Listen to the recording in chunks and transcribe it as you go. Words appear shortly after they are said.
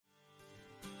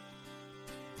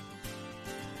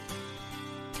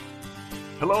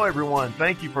Hello, everyone.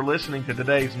 Thank you for listening to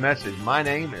today's message. My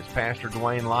name is Pastor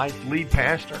Dwayne Light, lead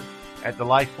pastor at the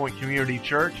Life Point Community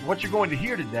Church. What you're going to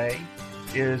hear today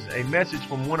is a message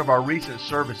from one of our recent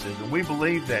services, and we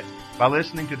believe that by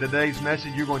listening to today's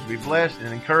message, you're going to be blessed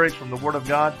and encouraged from the Word of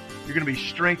God. You're going to be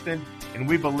strengthened, and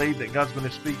we believe that God's going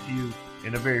to speak to you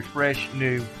in a very fresh,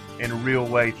 new, and real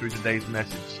way through today's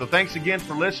message. So thanks again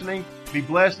for listening. Be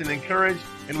blessed and encouraged,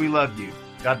 and we love you.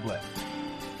 God bless.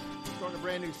 We're starting a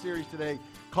brand new series today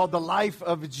called The Life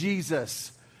of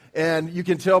Jesus. And you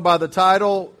can tell by the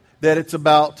title that it's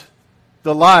about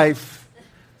the life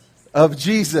of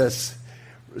Jesus.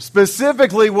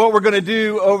 Specifically, what we're going to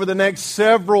do over the next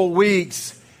several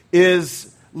weeks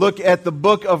is look at the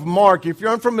book of Mark. If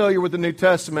you're unfamiliar with the New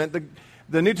Testament,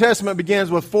 the New Testament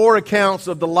begins with 4 accounts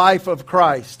of the life of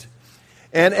Christ.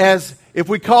 And if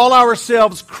we call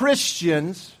ourselves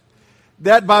Christians,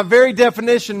 that by very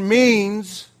definition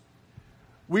means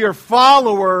we are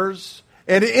followers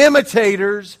and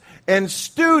imitators and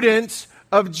students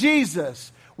of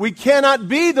Jesus. We cannot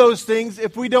be those things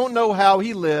if we don't know how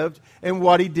He lived and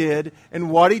what He did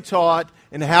and what He taught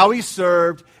and how He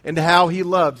served and how He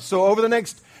loved. So over the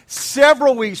next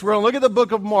several weeks, we're going to look at the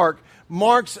book of Mark,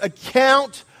 Mark's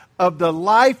account of the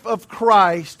life of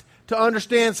Christ, to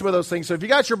understand some of those things. So if you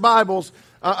got your Bibles,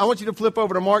 I want you to flip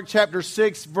over to Mark chapter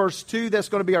 6, verse 2. That's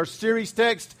going to be our series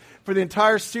text for the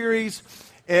entire series.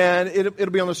 And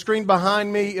it'll be on the screen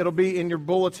behind me. It'll be in your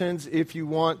bulletins if you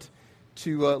want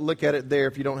to look at it there,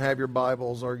 if you don't have your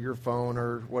Bibles or your phone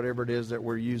or whatever it is that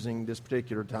we're using this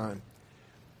particular time.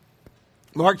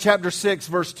 Mark chapter 6,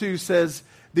 verse 2 says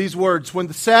these words, "When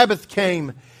the Sabbath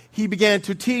came, He began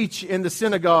to teach in the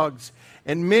synagogues,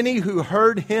 and many who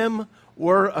heard Him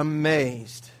were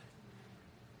amazed."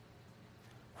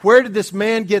 Where did this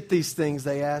man get these things,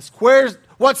 they asked.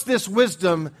 What's this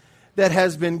wisdom that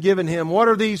has been given him? What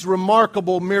are these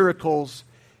remarkable miracles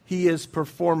he is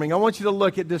performing? I want you to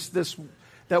look at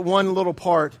that one little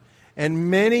part.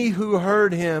 And many who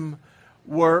heard him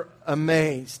were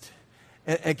amazed.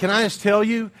 And can I just tell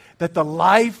you that the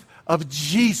life of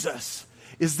Jesus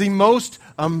is the most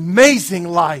amazing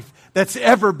life that's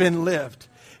ever been lived.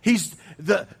 He's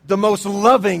the most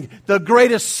loving, the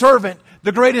greatest servant,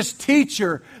 the greatest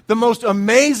teacher, the most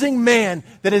amazing man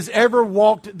that has ever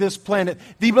walked this planet,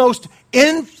 the most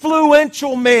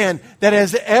influential man that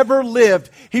has ever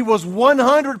lived. He was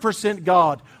 100%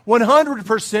 God,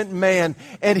 100% man,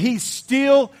 and He's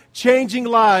still changing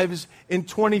lives in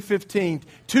 2015.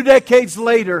 2 decades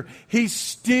later, He's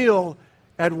still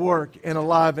at work and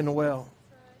alive and well.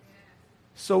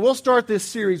 So we'll start this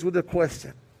series with a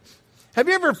question. Have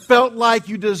you ever felt like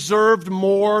you deserved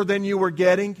more than you were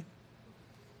getting?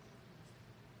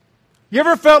 You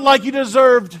ever felt like you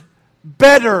deserved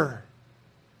better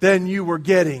than you were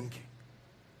getting?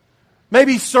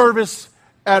 Maybe service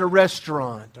at a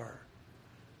restaurant, or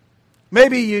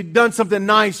maybe you'd done something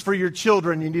nice for your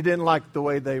children and you didn't like the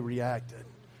way they reacted.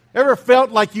 Ever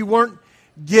felt like you weren't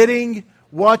getting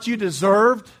what you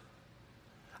deserved?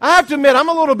 I have to admit, I'm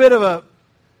a little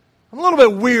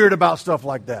bit weird about stuff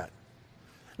like that.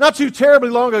 Not too terribly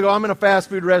long ago, I'm in a fast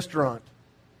food restaurant.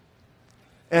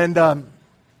 And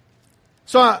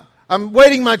so I'm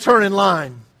waiting my turn in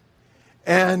line.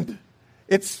 And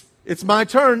it's my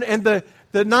turn. And the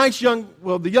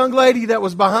young lady that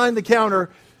was behind the counter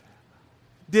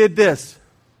did this.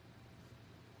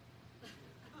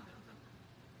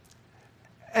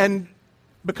 And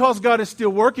because God is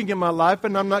still working in my life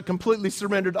and I'm not completely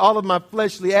surrendered all of my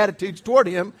fleshly attitudes toward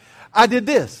Him, I did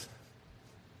this.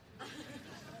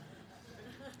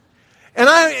 And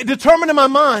I determined in my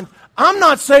mind, I'm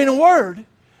not saying a word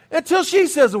until she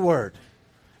says a word.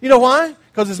 You know why?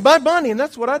 Because it's my money and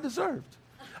that's what I deserved.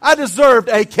 I deserved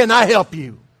a "can I help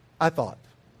you?" I thought.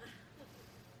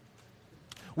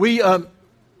 We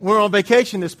were on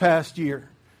vacation this past year.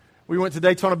 We went to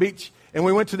Daytona Beach and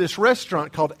we went to this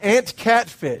restaurant called Aunt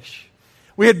Catfish.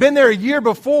 We had been there a year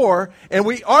before, and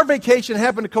our vacation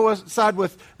happened to coincide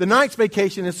with the Knight's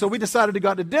vacation, and so we decided to go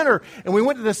out to dinner, and we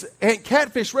went to this Aunt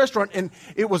Catfish restaurant, and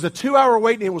it was a 2-hour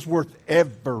wait, and it was worth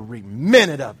every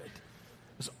minute of it.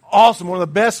 It was awesome, one of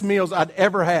the best meals I'd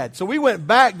ever had. So we went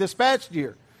back this past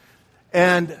year,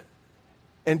 and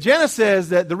Jenna says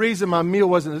that the reason my meal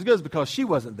wasn't as good is because she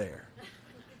wasn't there.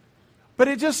 But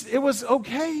it was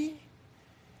okay.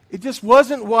 It just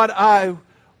wasn't what I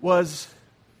was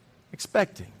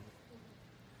expecting.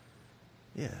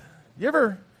 Yeah.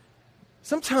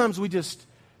 Sometimes we just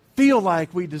feel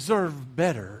like we deserve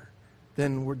better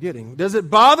than we're getting. Does it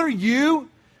bother you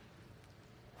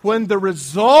when the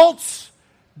results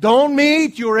don't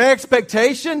meet your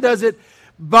expectation? Does it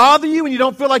bother you when you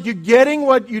don't feel like you're getting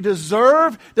what you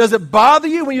deserve? Does it bother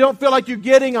you when you don't feel like you're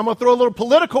getting, I'm going to throw a little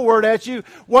political word at you,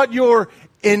 what you're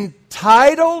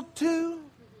entitled to?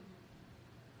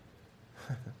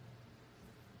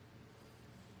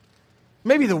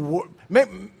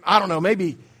 I don't know,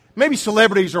 maybe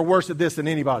celebrities are worse at this than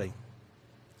anybody.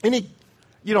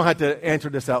 You don't have to answer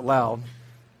this out loud,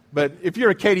 but if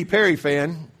you're a Katy Perry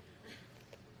fan,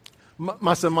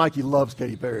 my son Mikey loves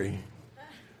Katy Perry.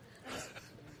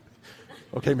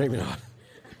 Okay, maybe not.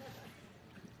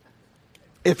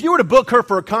 If you were to book her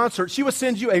for a concert, she would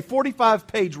send you a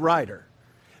 45-page rider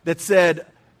that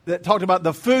talked about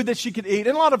the food that she could eat,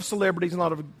 and a lot of celebrities, and a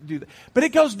lot of do that. But it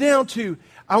goes down to,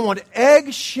 I want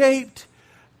egg-shaped,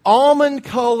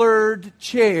 almond-colored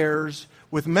chairs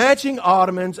with matching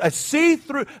ottomans, a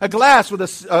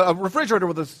refrigerator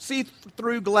with a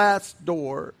see-through glass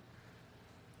door.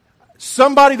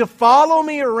 Somebody to follow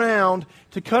me around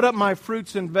to cut up my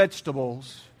fruits and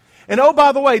vegetables. And oh,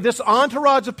 by the way, this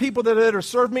entourage of people that are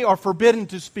served me are forbidden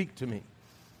to speak to me.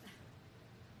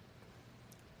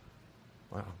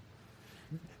 Wow.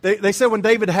 They said when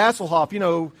David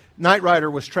Hasselhoff, Knight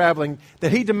Rider, was traveling,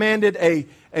 that he demanded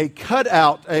a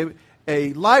cutout,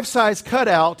 a life-size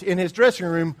cutout in his dressing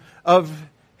room of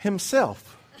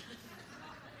himself.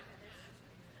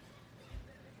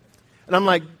 And I'm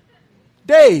like,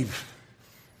 Dave,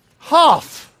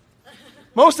 Hoff,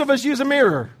 most of us use a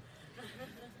mirror.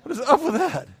 What is up with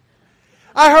that?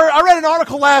 I read an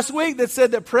article last week that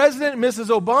said that President and Mrs.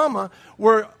 Obama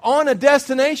were on a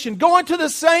destination, going to the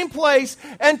same place,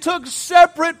 and took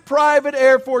separate private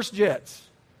Air Force jets.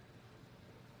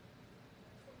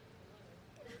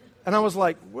 And I was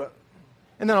like, what?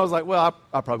 And then I was like, well,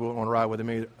 I probably wouldn't want to ride with him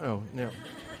either. Oh, no.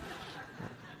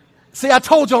 See, I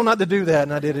told y'all not to do that,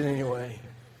 and I did it anyway.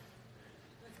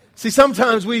 See,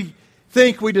 sometimes we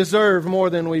think we deserve more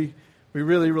than we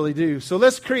really, really do. So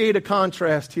let's create a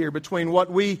contrast here between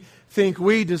what we think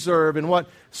we deserve and what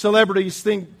celebrities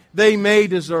think they may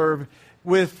deserve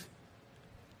with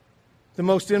the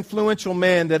most influential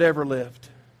man that ever lived.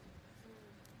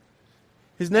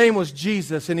 His name was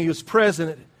Jesus, and he was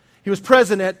present. He was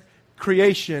present at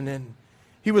creation, and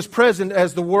he was present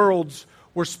as the worlds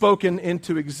were spoken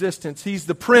into existence. He's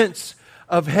the Prince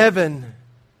of Heaven.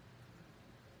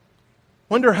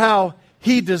 Wonder how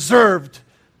he deserved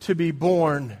to be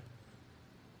born.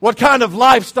 What kind of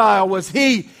lifestyle was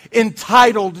he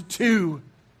entitled to?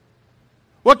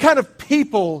 What kind of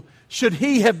people should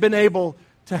he have been able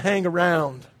to hang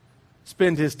around,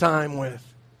 spend his time with?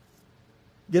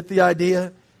 Get the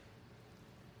idea?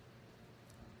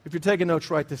 If you're taking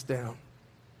notes, write this down.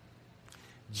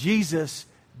 Jesus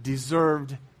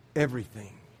deserved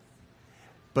everything,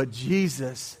 but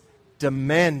Jesus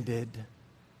demanded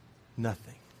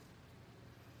nothing.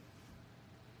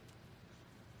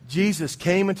 Jesus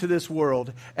came into this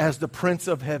world as the Prince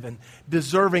of Heaven,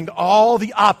 deserving all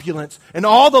the opulence and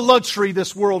all the luxury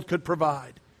this world could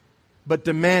provide, but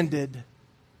demanded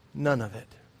none of it.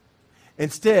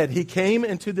 Instead, he came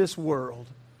into this world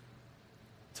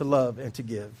to love and to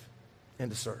give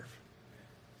and to serve.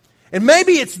 And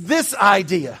maybe it's this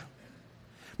idea.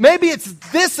 Maybe it's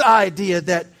this idea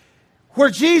that where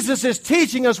Jesus is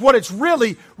teaching us what it's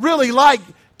really, really like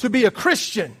to be a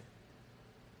Christian.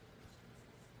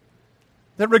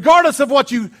 That regardless of what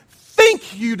you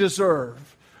think you deserve,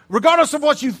 regardless of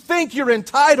what you think you're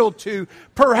entitled to,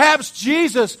 perhaps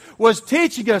Jesus was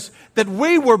teaching us that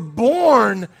we were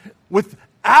born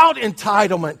without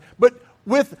entitlement, but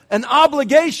with an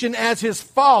obligation as his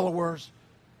followers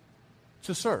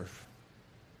to serve.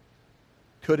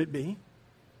 Could it be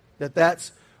that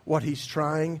that's what he's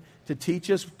trying to teach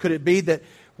us? Could it be that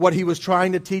what he was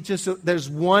trying to teach us, there's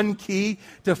one key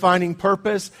to finding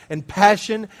purpose and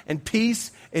passion and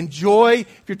peace and joy?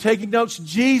 If you're taking notes,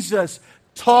 Jesus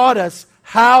taught us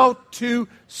how to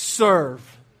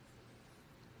serve.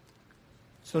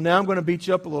 So now I'm going to beat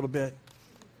you up a little bit.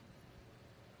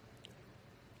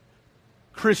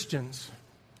 Christians,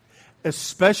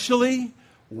 especially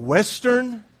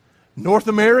Western North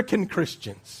American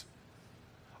Christians,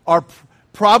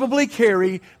 probably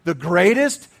carry the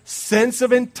greatest sense of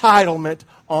entitlement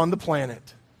on the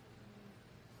planet.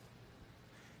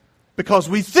 Because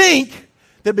we think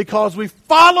that because we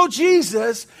follow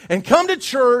Jesus and come to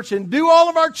church and do all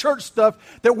of our church stuff,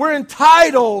 that we're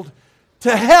entitled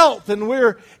to health and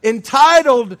we're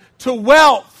entitled to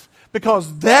wealth,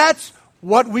 because that's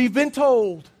what we've been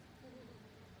told.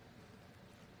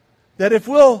 That if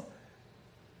we'll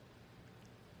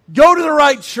go to the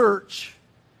right church,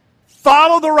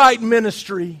 follow the right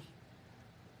ministry,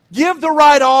 give the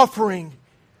right offering,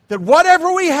 that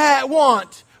whatever we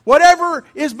want, Whatever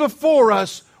is before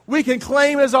us, we can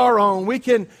claim as our own.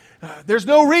 There's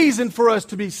no reason for us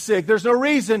to be sick. There's no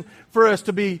reason for us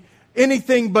to be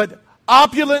anything but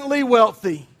opulently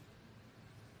wealthy.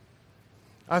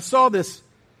 I saw this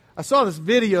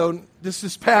video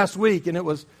this past week, and it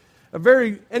was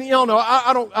and y'all know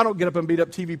I don't get up and beat up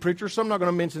TV preachers, so I'm not going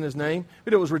to mention his name,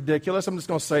 but it was ridiculous. I'm just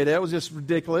going to say that. It was just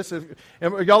ridiculous.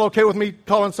 Are y'all okay with me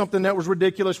calling something that was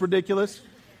ridiculous?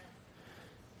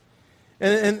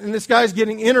 And this guy's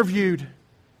getting interviewed.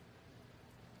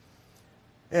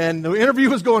 And the interview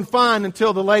was going fine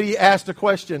until the lady asked a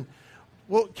question.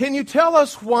 Well, can you tell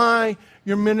us why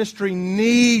your ministry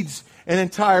needs an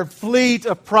entire fleet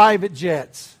of private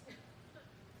jets?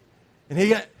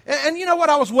 And you know what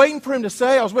I was waiting for him to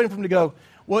say? I was waiting for him to go,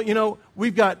 well,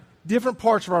 we've got different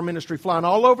parts of our ministry flying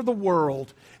all over the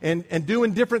world and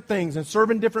doing different things and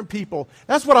serving different people.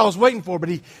 That's what I was waiting for. But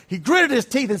he gritted his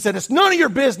teeth and said, it's none of your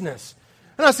business.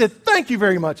 And I said, thank you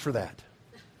very much for that.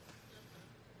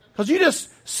 Because you just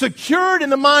secured in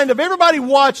the mind of everybody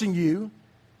watching you.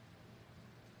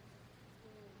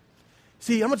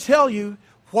 See, I'm going to tell you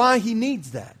why he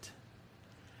needs that.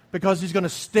 Because he's going to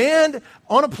stand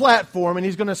on a platform and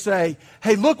he's going to say,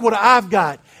 hey, look what I've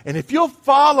got. And if you'll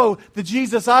follow the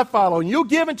Jesus I follow and you'll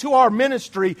give into our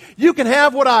ministry, you can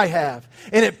have what I have.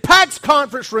 And it packs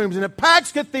conference rooms and it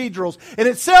packs cathedrals and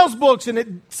it sells books and it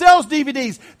sells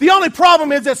DVDs. The only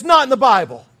problem is it's not in the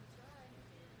Bible.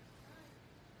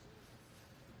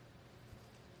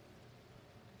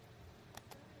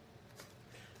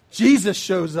 Jesus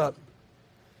shows up.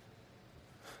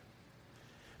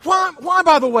 Why,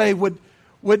 by the way, would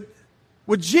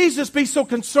Jesus be so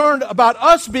concerned about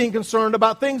us being concerned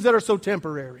about things that are so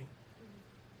temporary?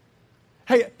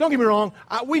 Hey, don't get me wrong.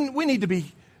 We need to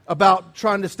be about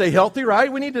trying to stay healthy,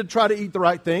 right? We need to try to eat the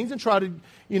right things and try to,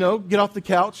 get off the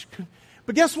couch.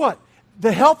 But guess what?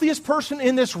 The healthiest person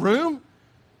in this room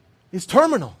is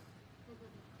terminal.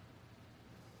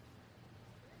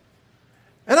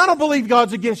 And I don't believe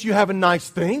God's against you having nice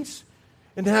things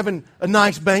and having a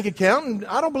nice bank account, and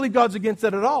I don't believe God's against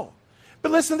that at all.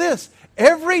 But listen to this.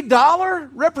 Every dollar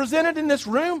represented in this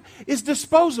room is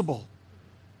disposable.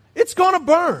 It's going to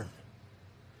burn.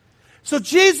 So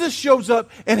Jesus shows up,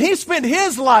 and he spent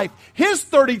his life, his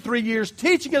 33 years,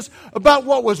 teaching us about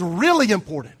what was really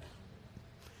important.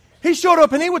 He showed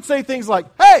up, and he would say things like,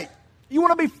 hey, you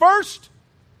want to be first?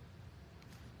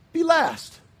 Be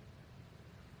last.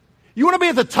 You want to be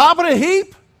at the top of the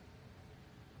heap?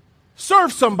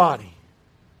 Serve somebody.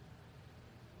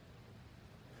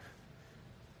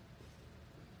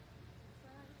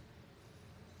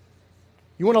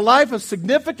 You want a life of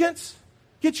significance?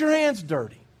 Get your hands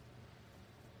dirty.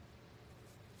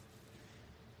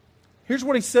 Here's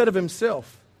what he said of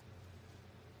himself.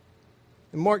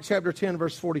 In Mark chapter 10,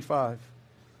 verse 45.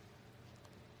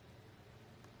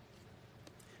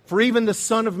 For even the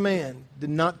Son of Man did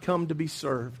not come to be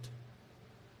served,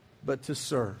 but to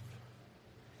serve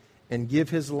and give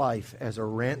his life as a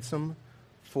ransom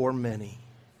for many.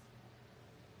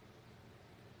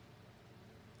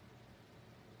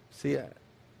 See,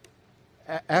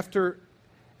 after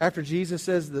Jesus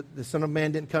says that the Son of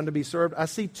Man didn't come to be served, I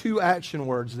see two action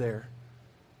words there.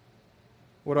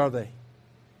 What are they?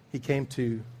 He came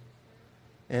to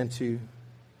and to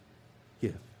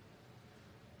give.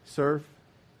 Serve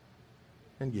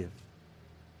and give.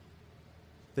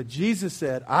 That Jesus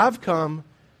said, I've come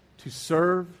to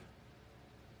serve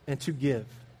and to give.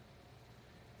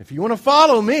 If you want to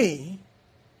follow me,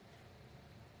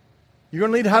 you're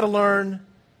going to need how to learn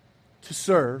to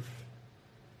serve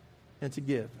and to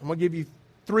give. I'm going to give you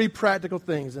three practical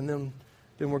things, and then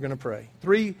we're going to pray.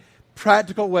 Three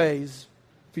practical ways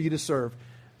for you to serve.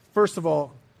 First of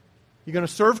all, you're going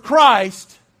to serve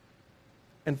Christ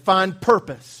and find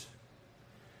purpose.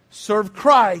 Serve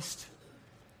Christ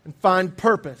and find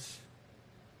purpose.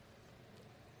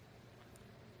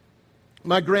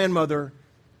 My grandmother,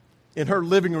 in her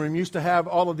living room, used to have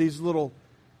all of these little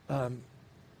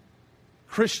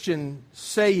Christian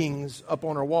sayings up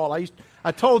on her wall.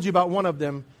 I told you about one of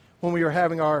them when we were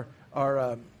having our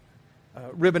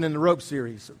Ribbon and the Rope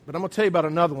series. But I'm going to tell you about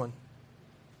another one.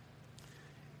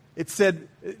 It said,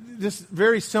 this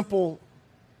very simple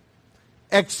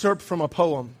excerpt from a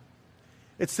poem.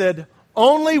 It said,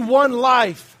 only one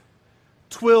life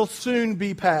 'twill soon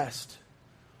be past.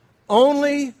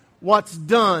 Only what's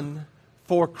done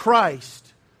for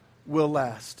Christ will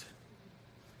last.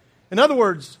 In other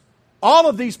words, all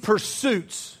of these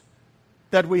pursuits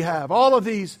that we have, all of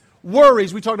these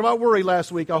worries, we talked about worry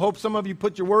last week. I hope some of you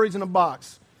put your worries in a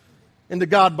box, in the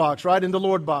God box, right? In the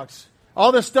Lord box.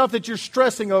 All the stuff that you're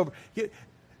stressing over.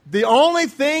 The only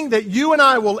thing that you and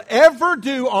I will ever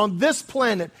do on this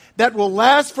planet that will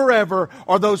last forever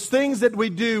are those things that we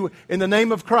do in the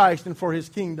name of Christ and for His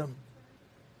kingdom.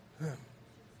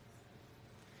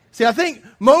 See, I think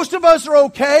most of us are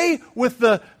okay with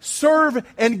the serve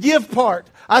and give part.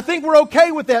 I think we're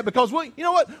okay with that because, you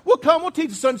know what? We'll come, we'll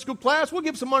teach a Sunday school class, we'll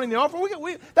give some money in the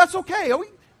offering. That's okay.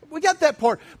 We got that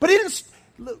part. But He didn't,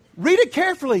 read it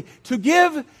carefully, to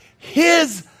give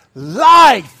His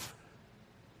life.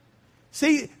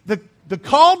 See, the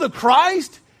call to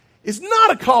Christ is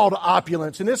not a call to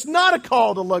opulence, and it's not a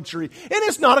call to luxury, and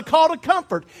it's not a call to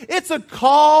comfort. It's a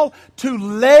call to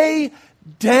lay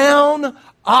down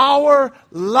our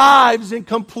lives in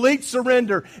complete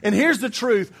surrender. And here's the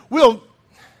truth.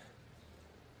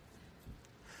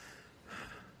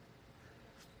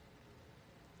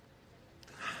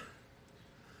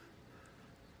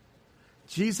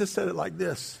 Jesus said it like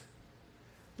this: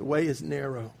 the way is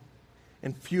narrow,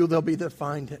 and few there'll be that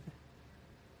find it.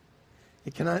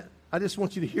 And I just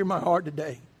want you to hear my heart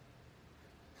today.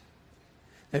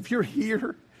 If you're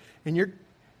here and you're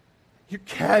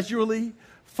casually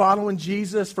following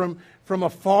Jesus from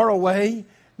afar away,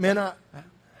 man,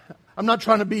 I'm not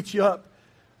trying to beat you up,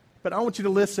 but I want you to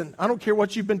listen. I don't care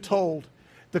what you've been told.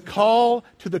 The call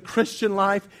to the Christian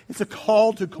life is a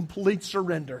call to complete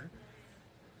surrender.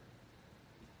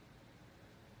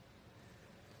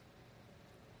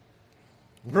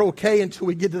 We're okay until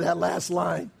we get to that last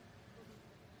line.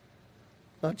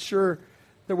 Not sure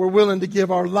that we're willing to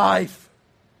give our life.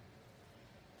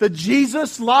 The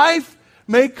Jesus life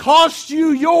may cost you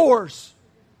yours.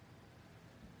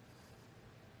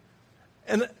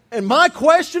 And my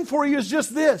question for you is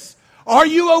just this: are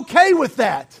you okay with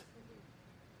that?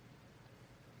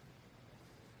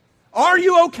 Are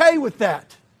you okay with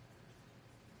that?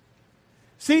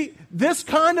 See, this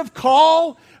kind of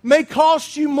call may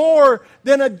cost you more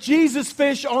than a Jesus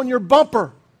fish on your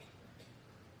bumper.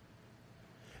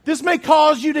 This may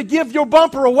cause you to give your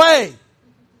bumper away.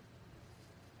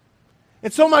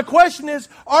 And so my question is,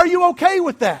 are you okay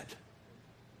with that?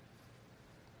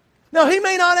 Now, He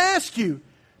may not ask you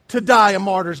to die a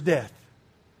martyr's death.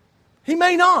 He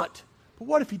may not. But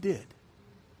what if He did?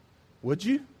 Would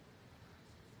you?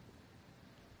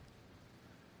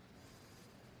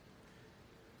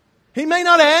 He may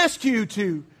not ask you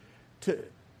to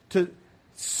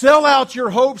sell out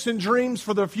your hopes and dreams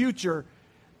for the future,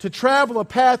 to travel a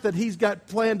path that He's got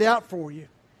planned out for you.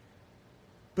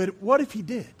 But what if He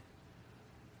did?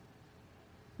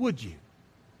 Would you?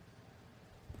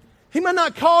 He might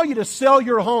not call you to sell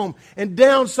your home and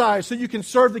downsize so you can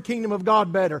serve the kingdom of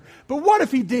God better. But what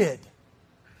if He did?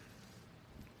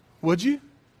 Would you?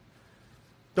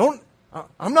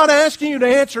 I'm not asking you to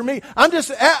answer me.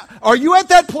 Are you at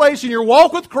that place in your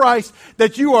walk with Christ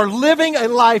that you are living a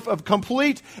life of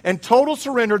complete and total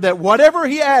surrender, that whatever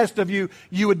He asked of you,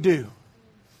 you would do?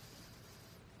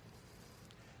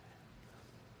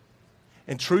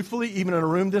 And truthfully, even in a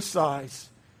room this size,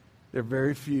 there are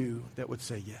very few that would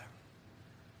say, yeah.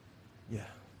 Yeah.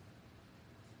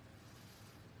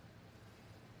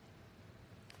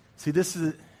 See, it's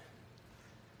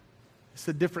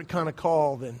a different kind of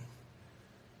call than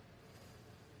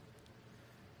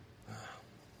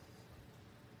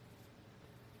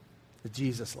the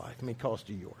Jesus life. It may cost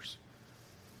you yours.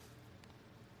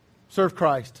 Serve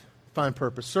Christ, find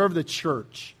purpose. Serve the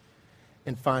church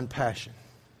and find passion.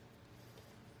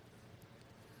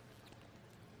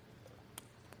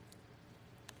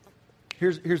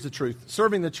 Here's the truth.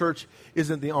 Serving the church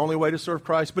isn't the only way to serve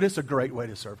Christ, but it's a great way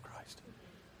to serve Christ.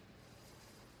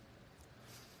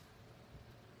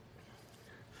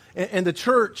 And the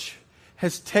church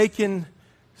has taken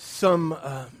some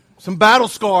battle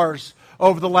scars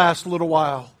over the last little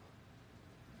while.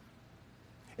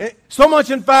 So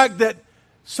much, in fact, that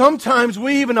sometimes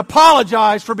we even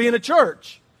apologize for being a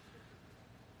church.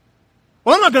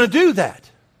 Well, I'm not going to do that.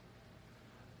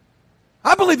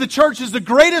 I believe the church is the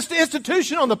greatest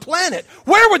institution on the planet.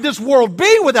 Where would this world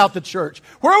be without the church?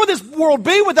 Where would this world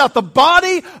be without the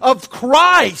body of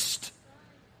Christ?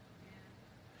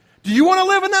 Do you want to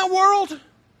live in that world?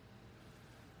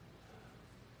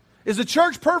 Is the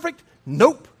church perfect?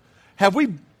 Nope. Have we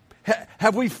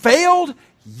failed?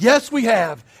 Yes, we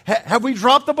have. Have we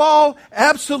dropped the ball?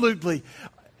 Absolutely.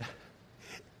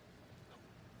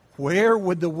 Where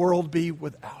would the world be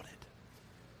without it?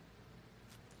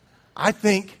 I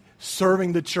think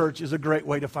serving the church is a great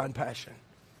way to find passion.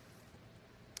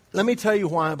 Let me tell you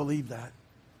why I believe that.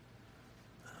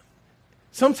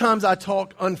 Sometimes I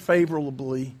talk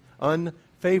unfavorably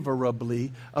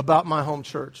about my home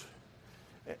church.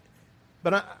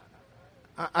 But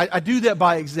I do that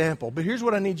by example. But here's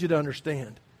what I need you to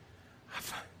understand.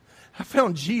 I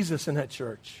found Jesus in that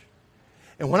church.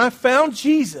 And when I found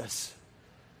Jesus,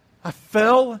 I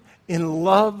fell in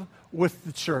love with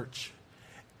the church.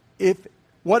 If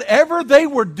whatever they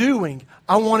were doing,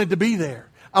 I wanted to be there.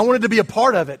 I wanted to be a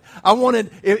part of it. I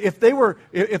wanted, if they were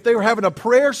having a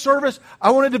prayer service,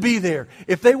 I wanted to be there.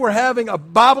 If they were having a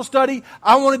Bible study,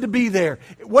 I wanted to be there.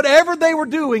 Whatever they were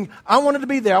doing, I wanted to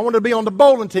be there. I wanted to be on the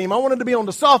bowling team. I wanted to be on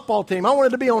the softball team. I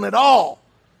wanted to be on it all.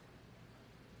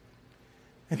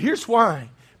 And here's why.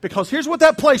 Because here's what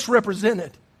that place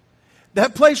represented.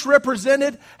 That place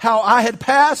represented how I had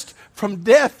passed from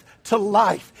death to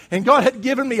life. And God had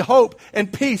given me hope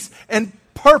and peace and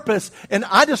purpose. And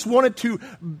I just wanted to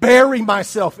bury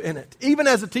myself in it, even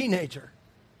as a teenager.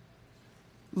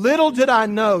 Little did I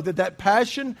know that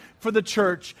passion for the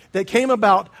church that came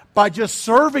about by just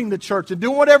serving the church and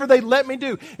doing whatever they let me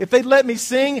do. If they'd let me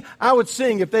sing, I would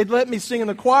sing. If they'd let me sing in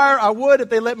the choir, I would. If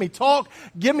they let me talk,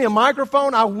 give me a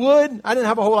microphone, I would. I didn't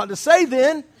have a whole lot to say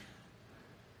then.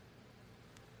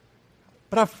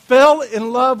 But I fell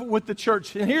in love with the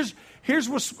church. And here's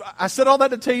what I said all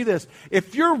that to tell you this.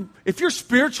 If your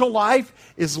spiritual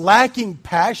life is lacking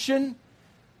passion,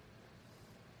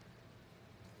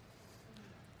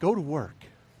 go to work.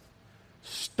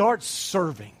 Start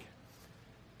serving.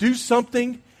 Do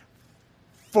something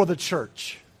for the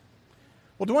church.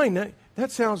 Well, Dwayne,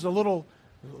 that sounds a little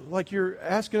like you're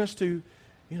asking us to,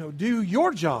 do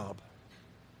your job.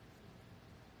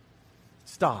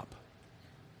 Stop.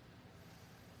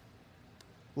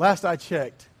 Last I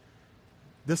checked,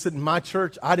 this isn't my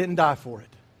church. I didn't die for it.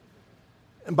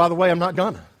 And by the way, I'm not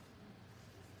gonna.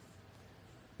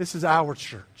 This is our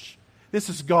church. This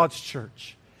is God's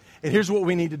church. And here's what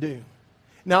we need to do.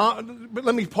 Now, but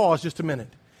let me pause just a minute.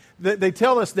 They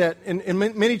tell us that in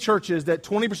many churches that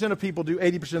 20% of people do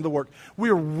 80% of the work. We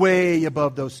are way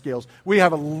above those scales. We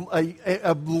have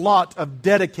a lot of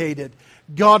dedicated,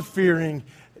 God-fearing,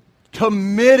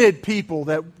 committed people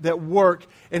that work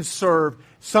and serve.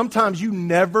 Sometimes you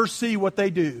never see what they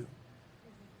do.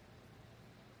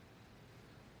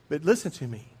 But listen to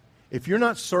me. If you're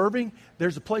not serving,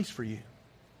 there's a place for you.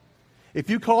 If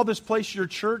you call this place your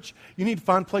church, you need to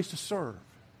find a place to serve.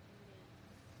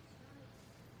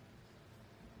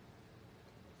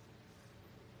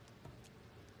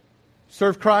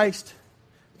 Serve Christ,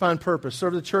 find purpose.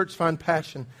 Serve the church, find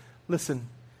passion. Listen,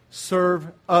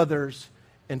 serve others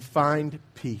and find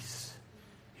peace.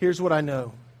 Here's what I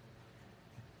know.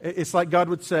 It's like God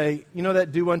would say,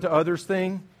 that do unto others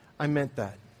thing? I meant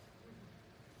that.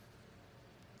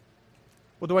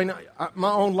 Well, Dwayne,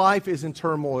 my own life is in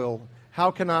turmoil. How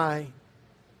can I?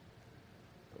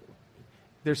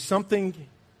 There's something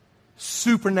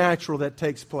supernatural that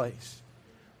takes place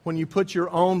when you put your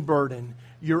own burden,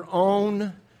 your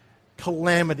own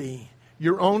calamity,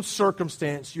 your own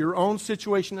circumstance, your own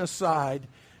situation aside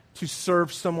to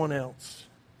serve someone else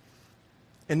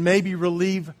and maybe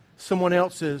relieve someone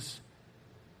else's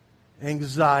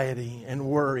anxiety and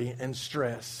worry and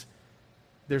stress.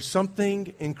 There's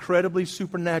something incredibly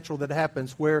supernatural that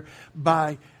happens where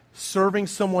by serving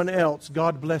someone else,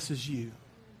 God blesses you.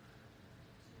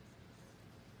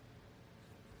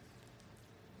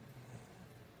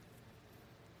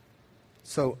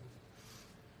 So,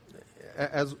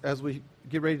 as we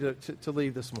get ready to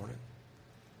leave this morning,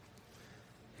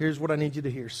 here's what I need you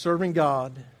to hear. Serving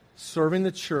God, serving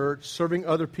the church, serving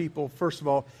other people, first of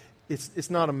all, it's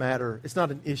not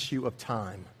an issue of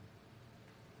time.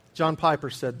 John Piper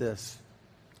said this.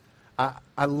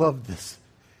 I love this.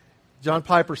 John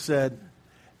Piper said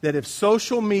that if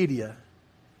social media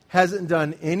hasn't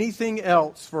done anything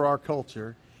else for our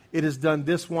culture, it has done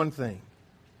this one thing.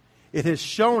 It has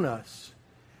shown us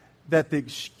that the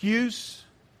excuse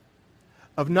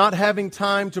of not having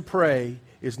time to pray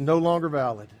is no longer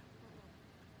valid.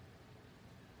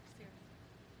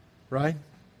 Right?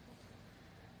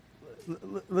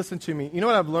 Listen to me. You know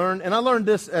what I've learned? And I learned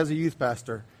this as a youth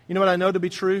pastor. You know what I know to be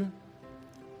true?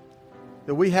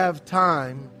 That we have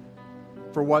time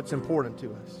for what's important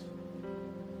to us.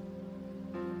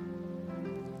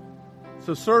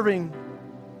 So serving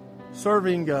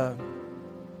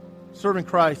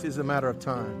Christ is a matter of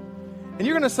time. And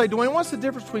you're going to say, Dwayne, what's the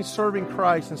difference between serving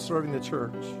Christ and serving the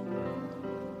church?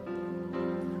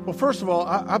 Well, first of all,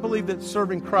 I believe that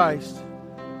serving Christ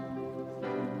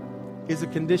is a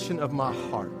condition of my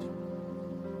heart.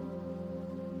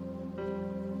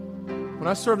 When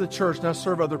I serve the church and I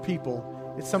serve other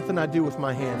people, it's something I do with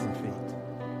my hands and feet,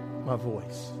 my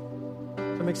voice.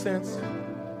 Does that make sense?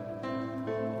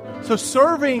 So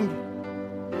serving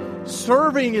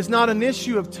is not an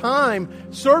issue of time.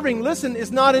 Serving, listen,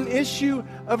 is not an issue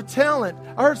of talent.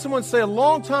 I heard someone say a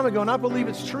long time ago, and I believe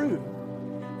it's true.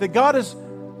 that God is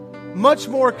much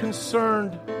more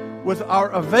concerned with our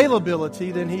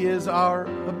availability than He is our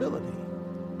ability.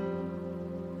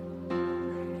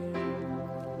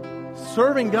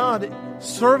 Serving God,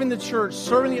 serving the church,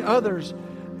 serving the others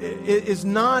is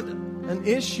not an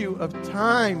issue of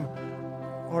time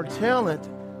or talent.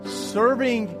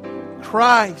 Serving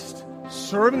Christ,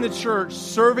 serving the church,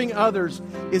 serving others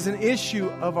is an issue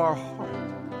of our heart.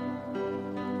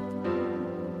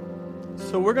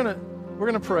 So we're gonna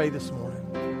pray this morning.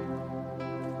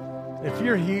 If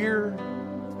you're here,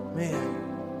 man,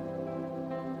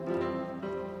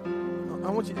 I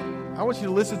want you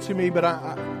to listen to me, but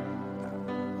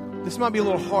this might be a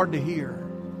little hard to hear.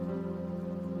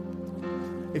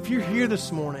 If you're here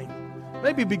this morning,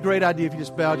 maybe it'd be a great idea if you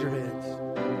just bowed your heads.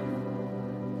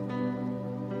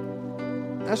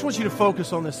 I just want you to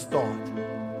focus on this thought.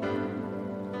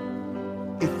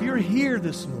 If you're here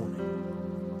this morning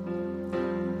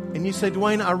and you say,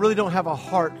 Dwayne, I really don't have a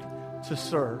heart to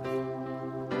serve,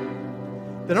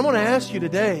 then I'm going to ask you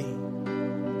today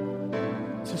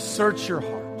to search your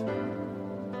heart.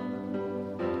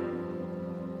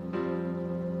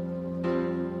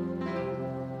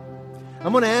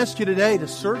 I'm going to ask you today to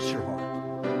search your heart.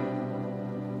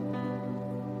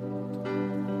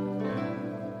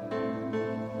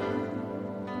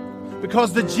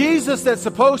 Because the Jesus that's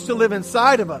supposed to live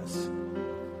inside of us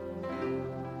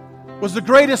was the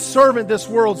greatest servant this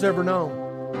world's ever known.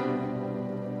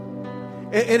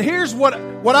 And here's what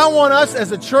I want us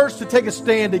as a church to take a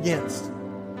stand against.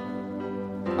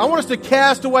 I want us to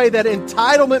cast away that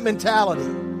entitlement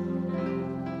mentality.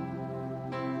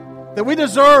 That we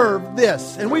deserve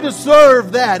this and we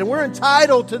deserve that and we're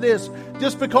entitled to this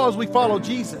just because we follow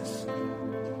Jesus.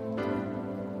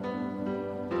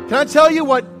 Can I tell you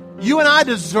what you and I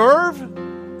deserve?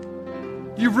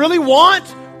 You really want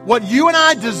what you and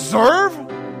I deserve?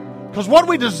 Because what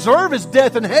we deserve is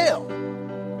death and hell.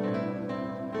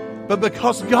 But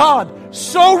because God,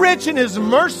 so rich in His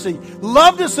mercy,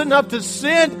 loved us enough to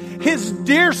send His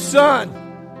dear Son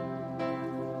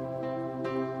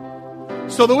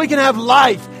so that we can have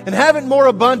life and have it more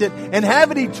abundant and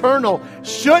have it eternal,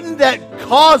 shouldn't that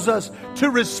cause us to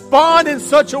respond in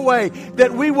such a way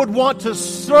that we would want to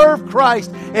serve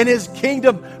Christ and His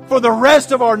kingdom for the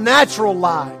rest of our natural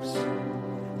lives?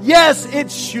 Yes,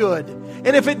 it should.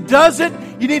 And if it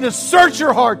doesn't, you need to search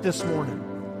your heart this morning.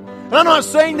 And I'm not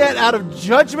saying that out of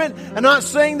judgment. I'm not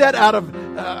saying that out of,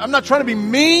 I'm not trying to be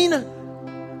mean.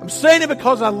 I'm saying it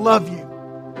because I love you.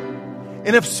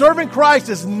 And if serving Christ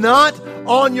is not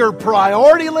on your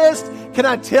priority list, can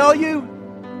I tell you,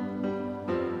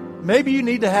 maybe you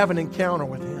need to have an encounter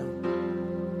with Him.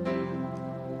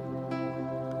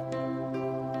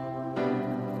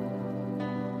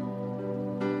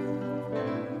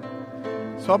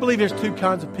 So I believe there's two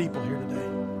kinds of people here today.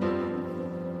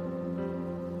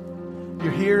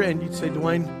 You're here and you'd say,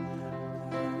 Dwayne,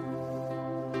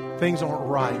 things aren't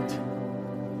right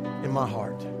in my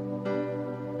heart.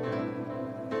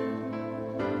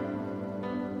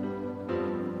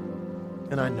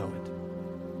 And I know it.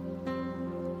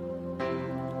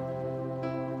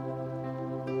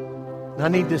 And I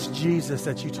need this Jesus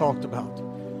that you talked about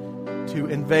to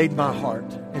invade my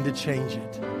heart and to change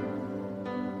it.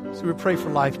 So we pray for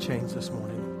life change this morning.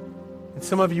 And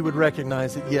some of you would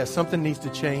recognize that, yes, something needs to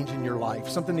change in your life.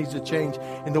 Something needs to change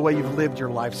in the way you've lived your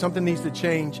life. Something needs to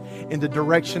change in the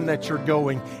direction that you're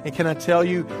going. And can I tell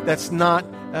you, that's not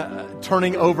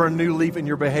turning over a new leaf in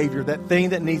your behavior. That thing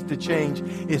that needs to change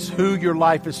is who your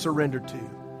life is surrendered to.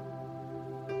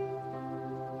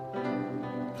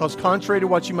 Because contrary to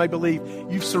what you may believe,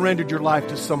 you've surrendered your life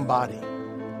to somebody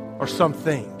or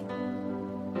something.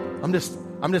 I'm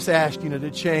just asking you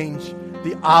to change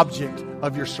the object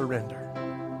of your surrender.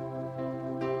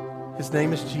 His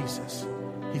name is Jesus.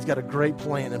 He's got a great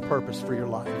plan and purpose for your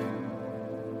life.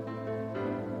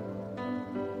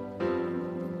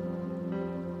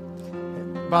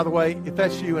 By the way, if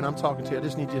that's you and I'm talking to you, I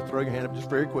just need you to throw your hand up just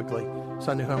very quickly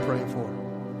so I know who I'm praying for.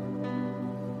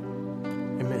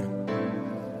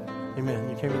 Amen. Amen.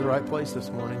 You came to the right place this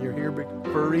morning. You're here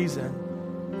for a reason.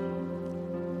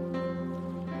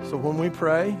 So when we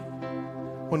pray,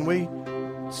 when we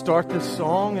start this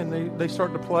song and they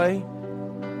start to play,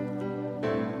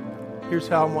 here's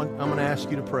how I'm going to ask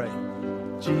you to pray.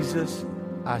 Jesus,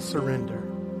 I surrender.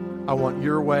 I want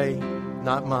your way,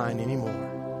 not mine anymore.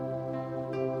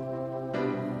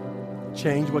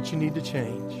 Change what you need to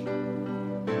change.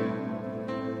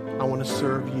 I want to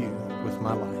serve you with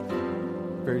my life.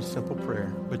 Very simple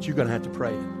prayer, but you're going to have to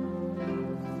pray it.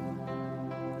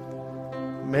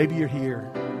 Maybe you're here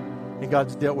and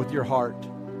God's dealt with your heart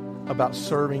about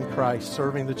serving Christ,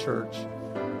 serving the church.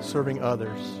 serving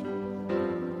others.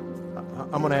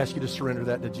 I'm going to ask you to surrender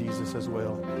that to Jesus as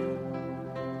well.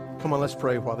 Come on, let's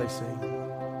pray while they sing.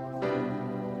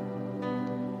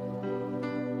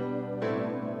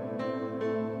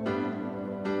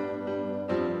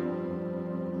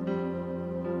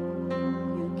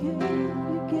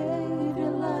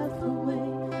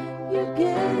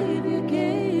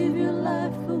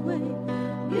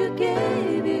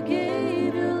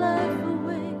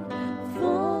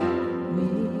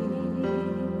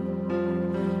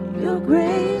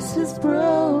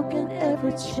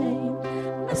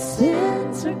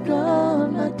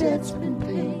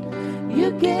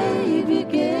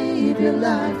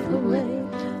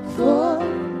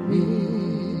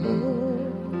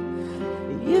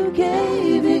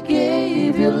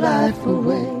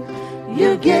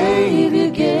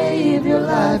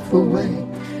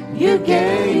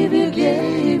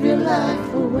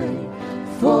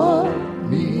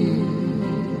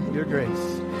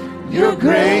 Your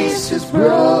grace has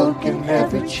broken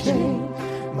every chain.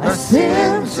 My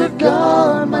sins are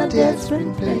gone, my debt's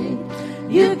been paid.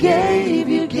 You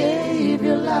gave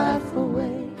your life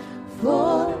away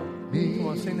for me. Come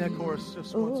on, sing that chorus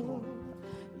just once more.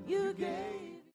 You gave